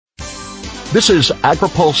This is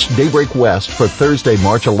AgriPulse Daybreak West for Thursday,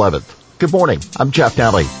 March 11th. Good morning. I'm Jeff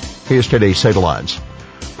Daly. Here's today's headlines.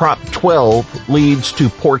 Prop 12 leads to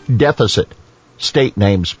pork deficit. State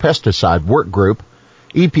names pesticide work group.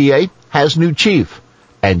 EPA has new chief.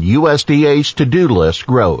 And USDA's to-do list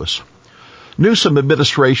grows. Newsom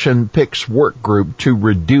administration picks work group to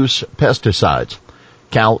reduce pesticides.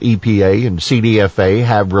 Cal EPA and CDFA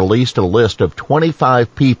have released a list of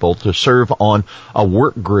 25 people to serve on a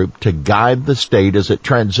work group to guide the state as it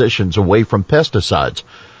transitions away from pesticides.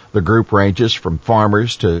 The group ranges from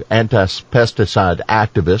farmers to anti-pesticide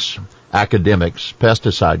activists, academics,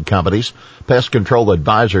 pesticide companies, pest control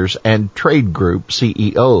advisors, and trade group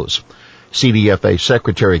CEOs. CDFA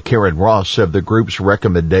Secretary Karen Ross said the group's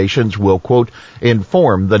recommendations will, quote,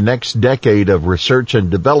 inform the next decade of research and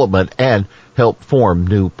development and help form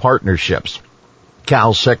new partnerships.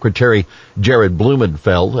 Cal Secretary Jared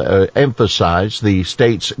Blumenfeld emphasized the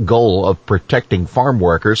state's goal of protecting farm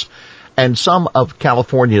workers and some of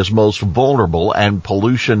California's most vulnerable and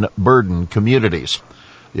pollution-burdened communities.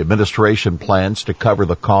 The administration plans to cover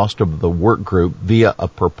the cost of the work group via a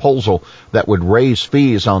proposal that would raise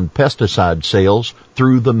fees on pesticide sales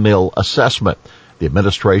through the mill assessment. The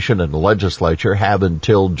administration and the legislature have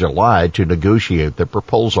until July to negotiate the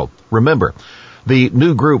proposal. Remember, the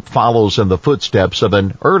new group follows in the footsteps of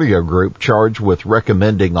an earlier group charged with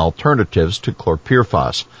recommending alternatives to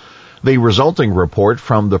chlorpyrifos. The resulting report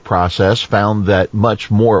from the process found that much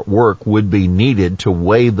more work would be needed to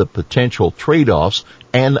weigh the potential trade-offs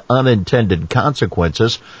and unintended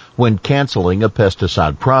consequences when canceling a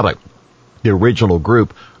pesticide product. The original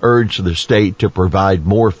group urged the state to provide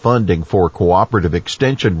more funding for cooperative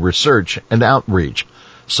extension research and outreach.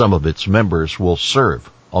 Some of its members will serve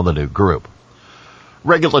on the new group.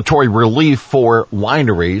 Regulatory relief for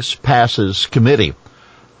wineries passes committee.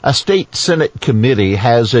 A state Senate committee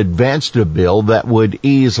has advanced a bill that would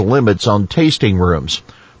ease limits on tasting rooms.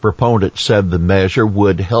 Proponents said the measure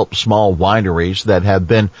would help small wineries that have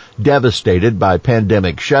been devastated by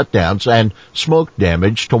pandemic shutdowns and smoke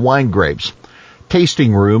damage to wine grapes.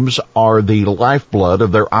 Tasting rooms are the lifeblood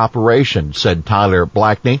of their operation, said Tyler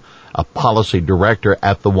Blackney, a policy director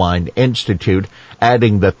at the Wine Institute,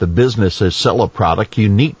 adding that the businesses sell a product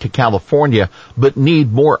unique to California but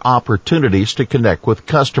need more opportunities to connect with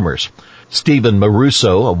customers. Stephen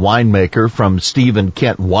Maruso, a winemaker from Stephen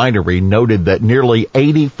Kent Winery, noted that nearly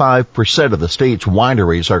 85% of the state's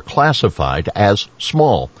wineries are classified as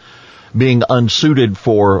small. Being unsuited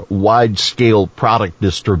for wide-scale product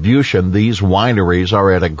distribution, these wineries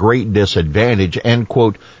are at a great disadvantage and,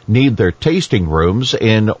 quote, need their tasting rooms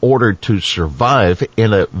in order to survive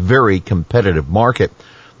in a very competitive market.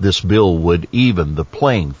 This bill would even the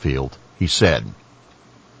playing field, he said.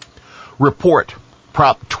 Report.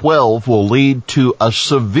 Prop 12 will lead to a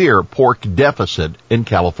severe pork deficit in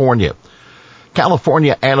California.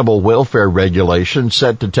 California animal welfare regulations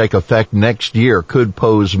set to take effect next year could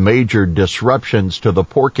pose major disruptions to the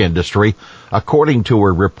pork industry, according to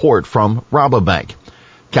a report from Rabobank.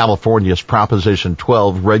 California's Proposition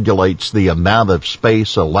 12 regulates the amount of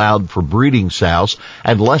space allowed for breeding sows,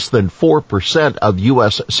 and less than 4% of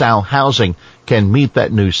U.S. sow housing can meet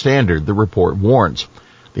that new standard, the report warns.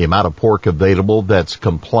 The amount of pork available that's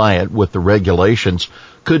compliant with the regulations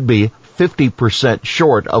could be 50%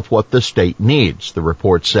 short of what the state needs, the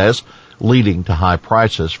report says, leading to high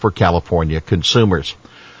prices for California consumers.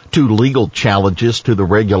 2 legal challenges to the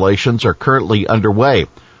regulations are currently underway,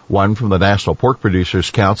 one from the National Pork Producers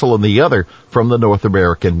Council and the other from the North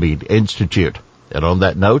American Meat Institute. And on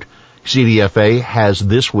that note, CDFA has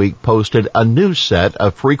this week posted a new set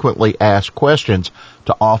of frequently asked questions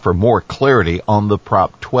to offer more clarity on the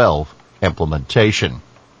Prop 12 implementation.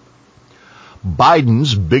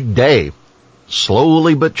 Biden's big day.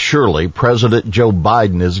 Slowly but surely, President Joe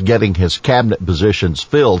Biden is getting his cabinet positions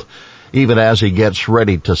filled, even as he gets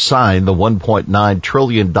ready to sign the $1.9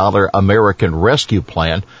 trillion American Rescue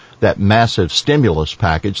Plan, that massive stimulus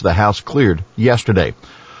package the House cleared yesterday.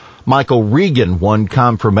 Michael Regan won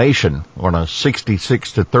confirmation on a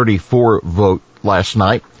 66-34 vote last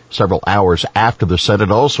night, several hours after the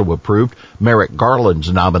Senate also approved Merrick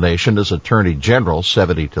Garland's nomination as Attorney General,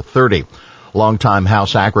 70-30. Longtime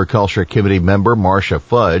House Agriculture Committee member Marcia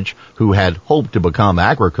Fudge, who had hoped to become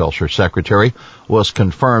Agriculture Secretary, was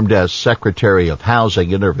confirmed as Secretary of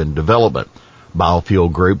Housing and Urban Development.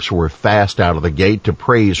 Biofuel groups were fast out of the gate to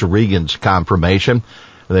praise Regan's confirmation.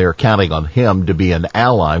 They are counting on him to be an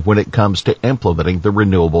ally when it comes to implementing the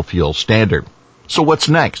renewable fuel standard. So what's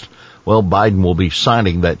next? Well, Biden will be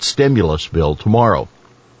signing that stimulus bill tomorrow.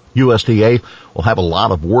 USDA will have a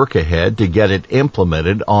lot of work ahead to get it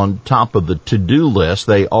implemented on top of the to-do list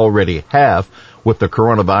they already have with the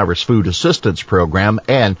Coronavirus Food Assistance Program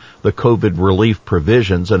and the COVID relief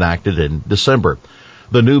provisions enacted in December.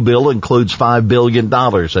 The new bill includes $5 billion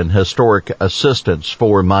in historic assistance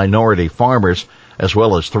for minority farmers, as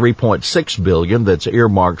well as $3.6 billion that's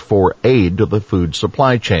earmarked for aid to the food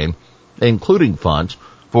supply chain, including funds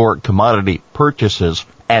for commodity purchases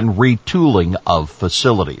and retooling of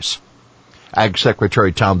facilities. Ag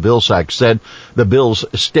Secretary Tom Vilsack said the bill's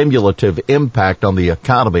stimulative impact on the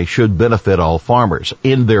economy should benefit all farmers.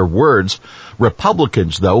 In their words,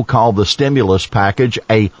 Republicans, though, call the stimulus package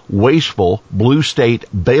a wasteful blue state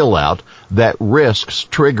bailout that risks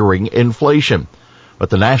triggering inflation. But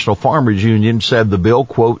the National Farmers Union said the bill,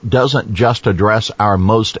 quote, doesn't just address our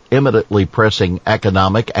most imminently pressing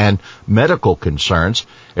economic and medical concerns.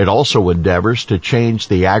 It also endeavors to change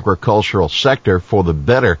the agricultural sector for the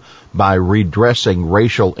better by redressing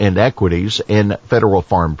racial inequities in federal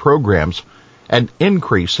farm programs and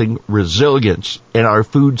increasing resilience in our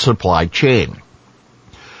food supply chain.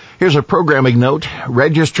 Here's a programming note.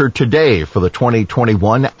 Register today for the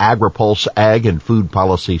 2021 AgriPulse Ag and Food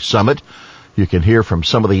Policy Summit. You can hear from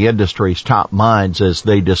some of the industry's top minds as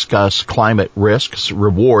they discuss climate risks,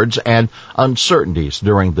 rewards, and uncertainties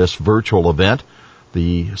during this virtual event.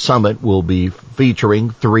 The summit will be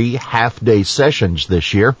featuring 3 half-day sessions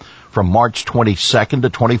this year from March 22nd to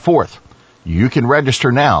 24th. You can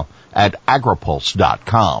register now at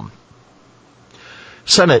agripulse.com.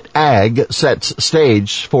 Senate Ag sets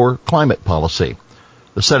stage for climate policy.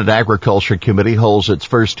 The Senate Agriculture Committee holds its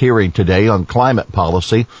first hearing today on climate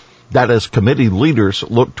policy. That as committee leaders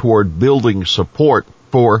look toward building support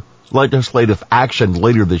for legislative action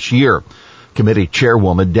later this year. Committee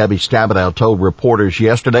Chairwoman Debbie Stabenow told reporters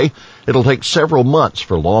yesterday it'll take several months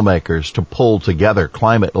for lawmakers to pull together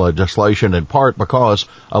climate legislation, in part because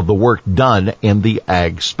of the work done in the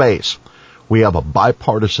ag space. We have a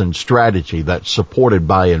bipartisan strategy that's supported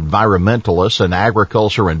by environmentalists and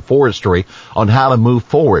agriculture and forestry on how to move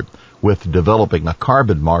forward with developing a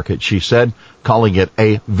carbon market, she said, calling it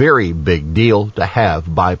a very big deal to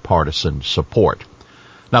have bipartisan support.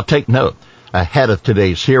 Now take note, ahead of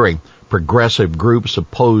today's hearing, progressive groups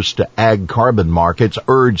opposed to ag carbon markets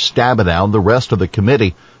urged Stabenow and the rest of the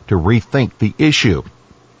committee to rethink the issue.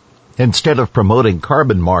 Instead of promoting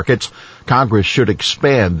carbon markets, Congress should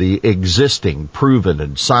expand the existing proven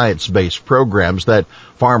and science-based programs that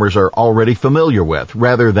farmers are already familiar with,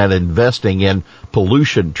 rather than investing in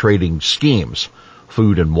pollution trading schemes.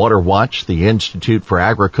 Food and Water Watch, the Institute for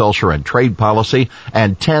Agriculture and Trade Policy,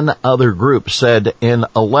 and 10 other groups said in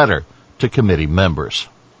a letter to committee members.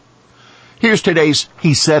 Here's today's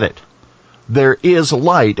He Said It. There is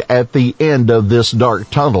light at the end of this dark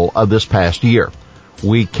tunnel of this past year.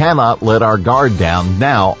 We cannot let our guard down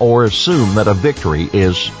now or assume that a victory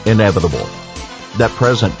is inevitable. That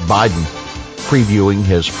President Biden previewing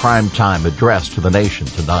his primetime address to the nation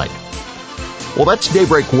tonight. Well, that's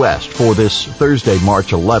Daybreak West for this Thursday, March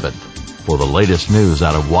 11th. For the latest news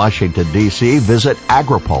out of Washington, D.C., visit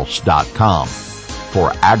agripulse.com. For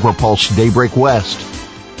AgriPulse Daybreak West,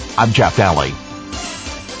 I'm Jeff Daly.